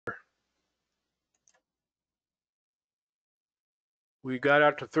We got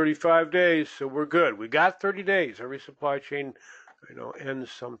out to 35 days, so we're good. We got 30 days. Every supply chain,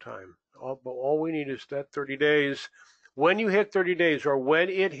 ends sometime. But all we need is that 30 days. When you hit 30 days, or when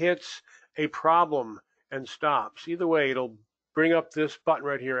it hits a problem and stops, either way, it'll bring up this button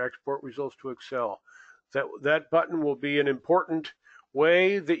right here, Export Results to Excel. That button will be an important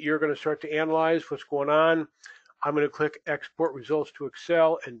way that you're going to start to analyze what's going on. I'm going to click Export Results to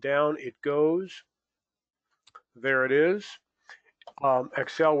Excel, and down it goes. There it is.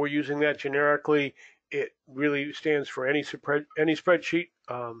 Excel, we're using that generically. It really stands for any spreadsheet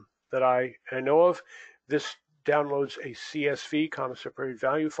that I know of. This downloads a CSV, comma separated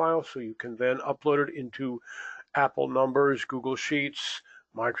value file, so you can then upload it into Apple Numbers, Google Sheets,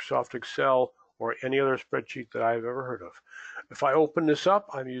 Microsoft Excel, or any other spreadsheet that I've ever heard of. If I open this up,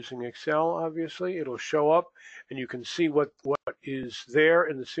 I'm using Excel, obviously. It'll show up, and you can see what is there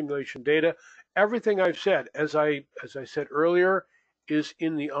in the simulation data. Everything I've said, as I said earlier, is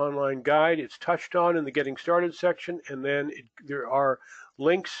in the online guide. It's touched on in the Getting Started section, and then there are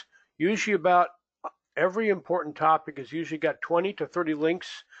links. Usually about every important topic has usually got 20 to 30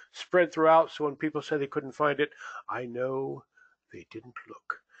 links spread throughout, so when people say they couldn't find it, I know they didn't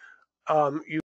look. You